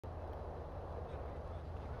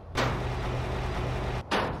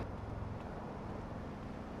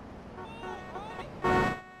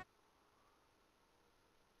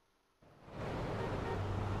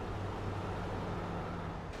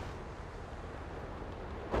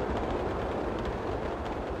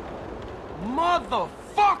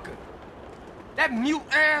Motherfucker! That mute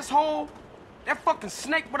asshole, that fucking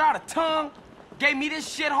snake without a tongue, gave me this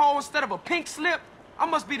shithole instead of a pink slip. I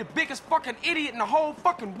must be the biggest fucking idiot in the whole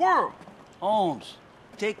fucking world. Holmes,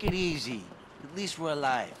 take it easy. At least we're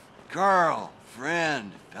alive. Carl,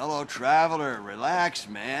 friend, fellow traveler, relax,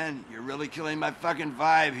 man. You're really killing my fucking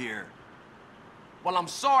vibe here. Well, I'm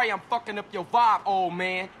sorry I'm fucking up your vibe, old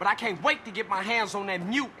man, but I can't wait to get my hands on that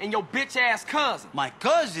mute and your bitch-ass cousin. My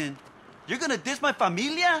cousin? You're gonna diss my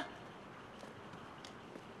familia?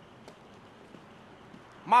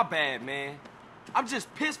 My bad, man. I'm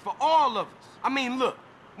just pissed for all of us. I mean, look,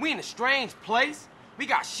 we in a strange place. We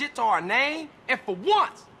got shit to our name, and for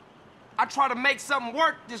once, I try to make something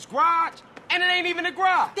work this garage, and it ain't even a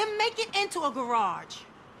garage. Then make it into a garage.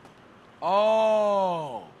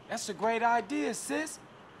 Oh, that's a great idea, sis.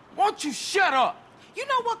 Won't you shut up? You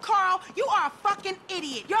know what, Carl? You are a fucking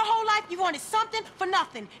idiot. Your whole life you wanted something for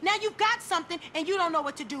nothing. Now you've got something and you don't know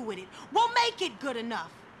what to do with it. We'll make it good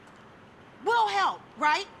enough. We'll help,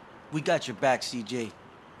 right? We got your back, CJ.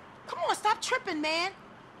 Come on, stop tripping, man.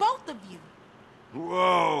 Both of you.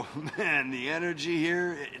 Whoa, man, the energy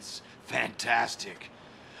here, it's fantastic.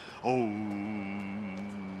 Oh.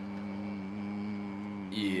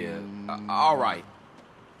 Yeah, all right.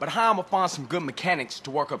 But how am I find some good mechanics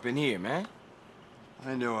to work up in here, man?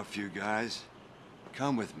 I know a few guys.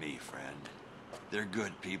 Come with me, friend. They're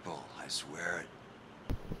good people, I swear it.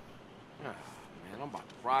 Oh, man, I'm about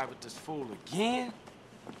to ride with this fool again.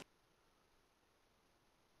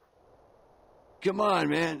 Come on,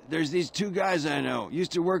 man. There's these two guys I know.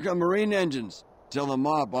 Used to work on marine engines. Till the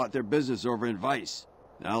mob bought their business over in Vice.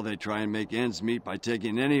 Now they try and make ends meet by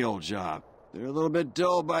taking any old job. They're a little bit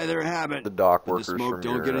dull by their habit. The dock but workers the smoke from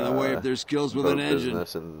don't your, get in the way of their skills with boat an engine.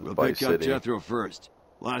 business in We'll Vice pick up City. Jethro first.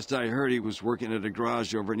 Last I heard, he was working at a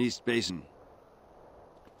garage over in East Basin.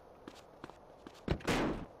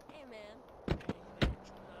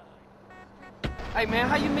 Hey, man,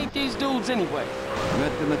 how you meet these dudes anyway?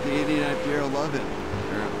 Met them at the 89th Pier 11.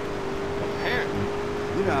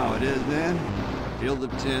 Apparently. You know how it is, man. Field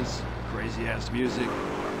of tents, crazy-ass music,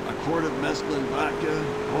 a quart of mescaline vodka,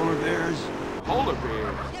 polar bears. Polar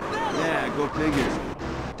bears? Yeah, go figure.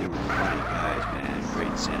 They were funny guys, man.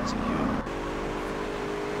 Great sense of humor.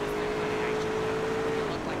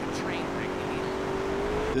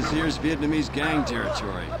 This here's Vietnamese gang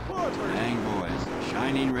territory. Gang boys,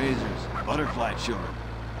 shining razors, butterfly children.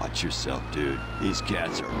 Watch yourself, dude. These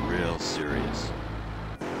cats are real serious.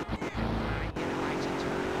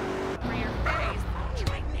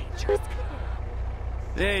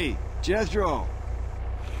 Hey, Jethro.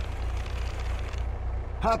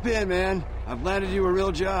 Hop in, man. I've landed you a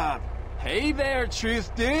real job. Hey there,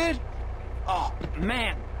 Truth Dude. Oh,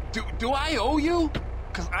 man, do I owe you?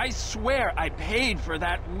 Cause I swear I paid for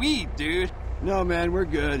that weed, dude. No, man, we're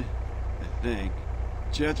good. I think.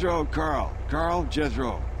 Jethro, Carl. Carl,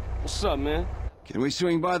 Jethro. What's up, man? Can we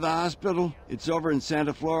swing by the hospital? It's over in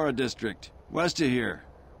Santa Flora district, west of here.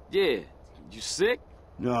 Yeah. You sick?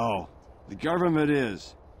 No, the government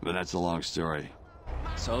is. But that's a long story.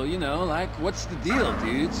 So, you know, like, what's the deal,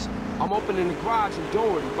 dudes? I'm opening the garage in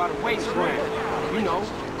Doherty by the wasteland. You know,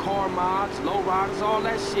 car mods, low riders, all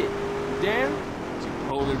that shit. You down?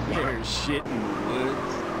 Polar bears shit in the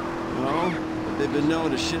woods. No, but they've been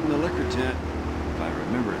known to shit in the liquor tent, if I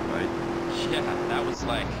remember it right. Yeah, that was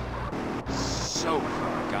like so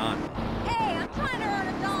far gone. Hey, I'm trying to earn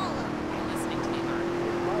 $1. You're listening to me, Mark.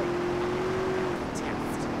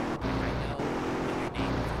 Test. I know your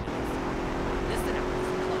name is listen up,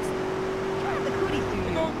 listen closely. Try the cootie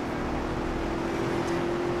through you.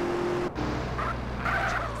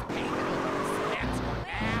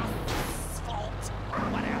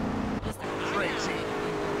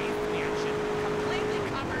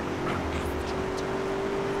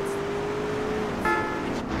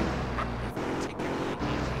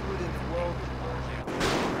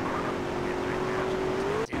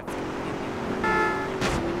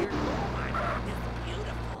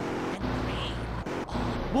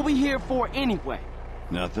 What we here for anyway?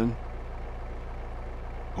 Nothing.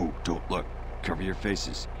 Oh, don't look. Cover your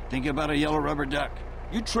faces. Think about a yellow rubber duck.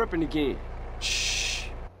 You tripping again. Shh.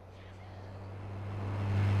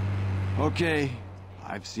 Okay,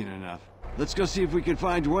 I've seen enough. Let's go see if we can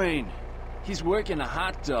find Wayne. He's working a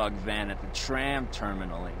hot dog van at the tram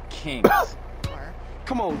terminal in Kings.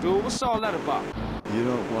 Come on, dude. What's all that about? You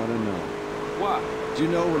don't want to know. What? Do you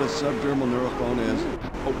know what a subdermal neurophone is?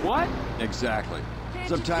 A what? Exactly.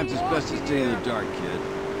 Sometimes it's best to stay in the dark, kid.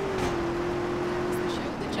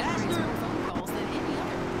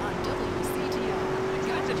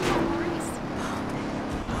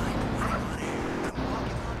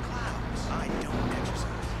 I don't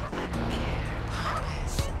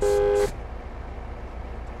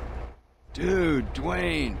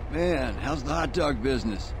Dwayne, man, how's the hot dog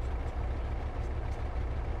business?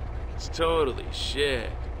 It's totally shit.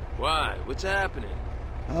 Why? What's happening?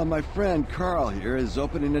 My friend Carl here is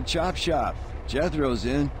opening a chop shop. Jethro's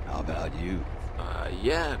in. How about you?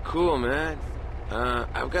 Yeah, cool, man.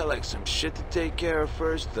 I've got like some shit to take care of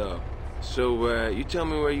first, though. So, you tell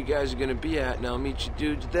me where you guys are gonna be at, and I'll meet you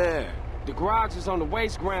dudes there. The garage is on the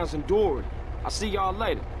waste grounds in Dory. I'll see y'all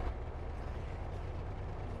later.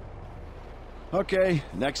 Okay,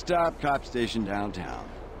 next stop, cop station downtown.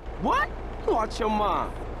 What? Watch your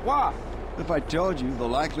mind. Why? If I told you, the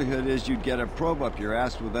likelihood is you'd get a probe up your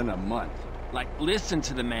ass within a month. Like, listen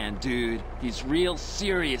to the man, dude. He's real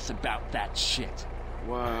serious about that shit.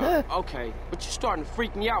 Wow. Okay, but you're starting to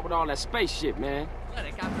freak me out with all that space shit, man.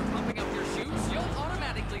 Athletic, after pumping up your shoes, you'll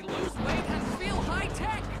automatically lose weight and feel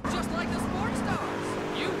high-tech, just like the sports stars.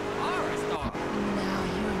 You are a star. Now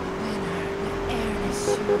you're the winner with airless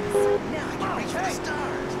shoes. Now I can reach for the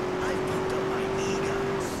stars. I've pumped up my ego.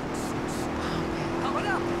 Coming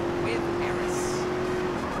up with Paris.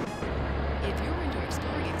 If you're into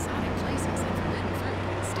exploring exotic places and forbidden fruit,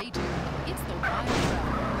 stay tuned. It's the Wild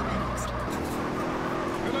Traveler next.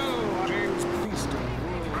 Hello, I'm James Prieston,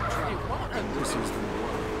 World Traveler. And this is the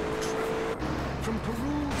World Traveler. From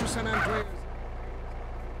Peru to San Andreas.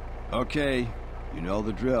 Okay, you know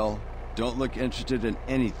the drill. Don't look interested in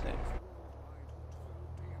anything.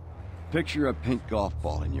 Picture a pink golf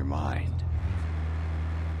ball in your mind.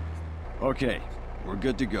 Okay, we're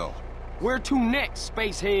good to go. Where to next,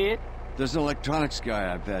 spacehead? There's an electronics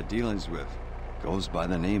guy I've had dealings with. Goes by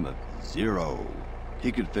the name of Zero.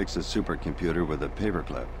 He could fix a supercomputer with a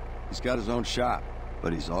paperclip. He's got his own shop,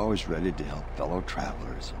 but he's always ready to help fellow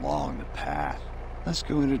travelers along the path. Let's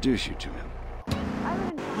go introduce you to him.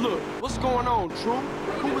 Look, what's going on, True?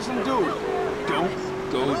 Who was them dudes?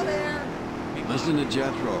 Listen to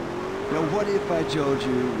Jethro. Now, what if I told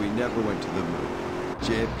you we never went to the moon?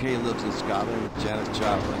 JFK lives in Scotland with Janis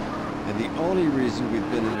Joplin, and the only reason we've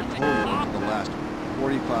been in a coma for the last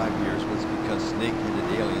 45 years was because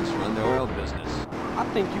snake-headed aliens run the oil business. I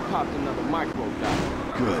think you popped another micro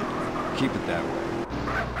dot. Good. Keep it that way.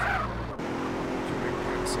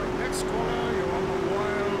 So next corner, you're on the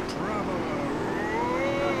Wild Traveler.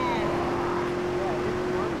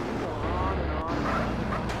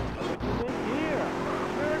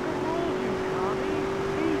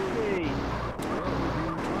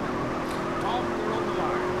 Tom, you're on the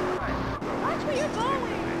line. Watch where you're going.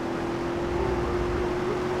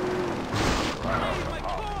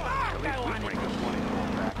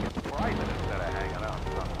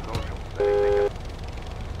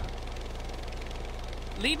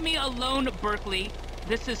 Leave me alone, Berkeley.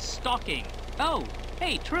 This is stalking. Oh,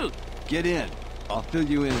 hey, Truth. Get in. I'll fill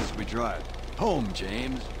you in as we drive. Home,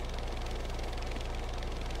 James.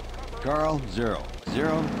 Carl, Zero.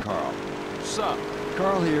 Zero, Carl. What's up?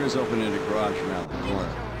 Carl here is opening a garage around the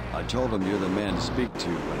corner. I told him you're the man to speak to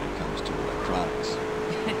when it comes to electronics.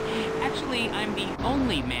 Actually, I'm the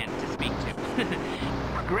only man to speak to.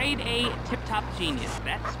 Grade A tip-top genius,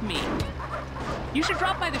 that's me. You should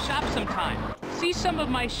drop by the shop sometime. See some of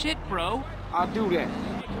my shit, bro. I'll do that.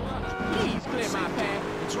 Please clear my path.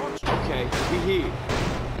 It's your turn. Okay, we here.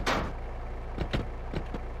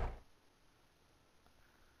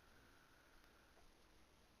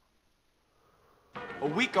 A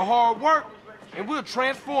week of hard work, and we'll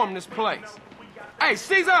transform this place. Hey,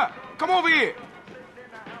 Caesar, come over here.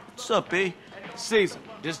 What's up, B? Caesar,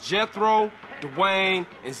 this Jethro, Dwayne,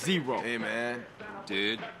 and Zero. Hey, man.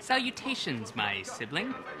 Dude. Salutations, my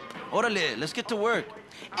sibling. Orale, let's get to work.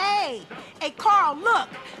 Hey, Carl, look.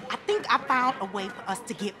 I think I found a way for us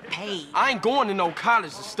to get paid. I ain't going to no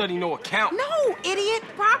college to study no account. No, idiot,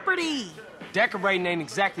 property. Decorating ain't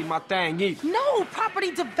exactly my thing either. No,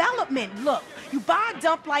 property development. Look, you buy a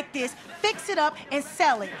dump like this, fix it up, and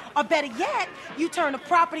sell it. Or better yet, you turn the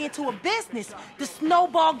property into a business. The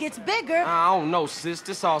snowball gets bigger. I don't know, sis.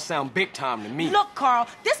 This all sound big time to me. Look, Carl,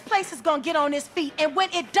 this place is gonna get on its feet, and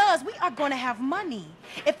when it does, we are gonna have money.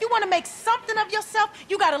 If you wanna make something of yourself,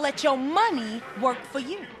 you gotta let your money work for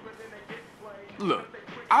you. Look,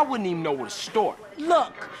 I wouldn't even know where to start.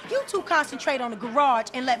 Look, you two concentrate on the garage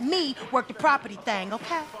and let me work the property thing,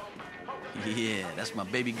 okay? Yeah, that's my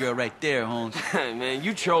baby girl right there, Holmes. Man,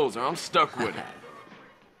 you chose her. I'm stuck with her.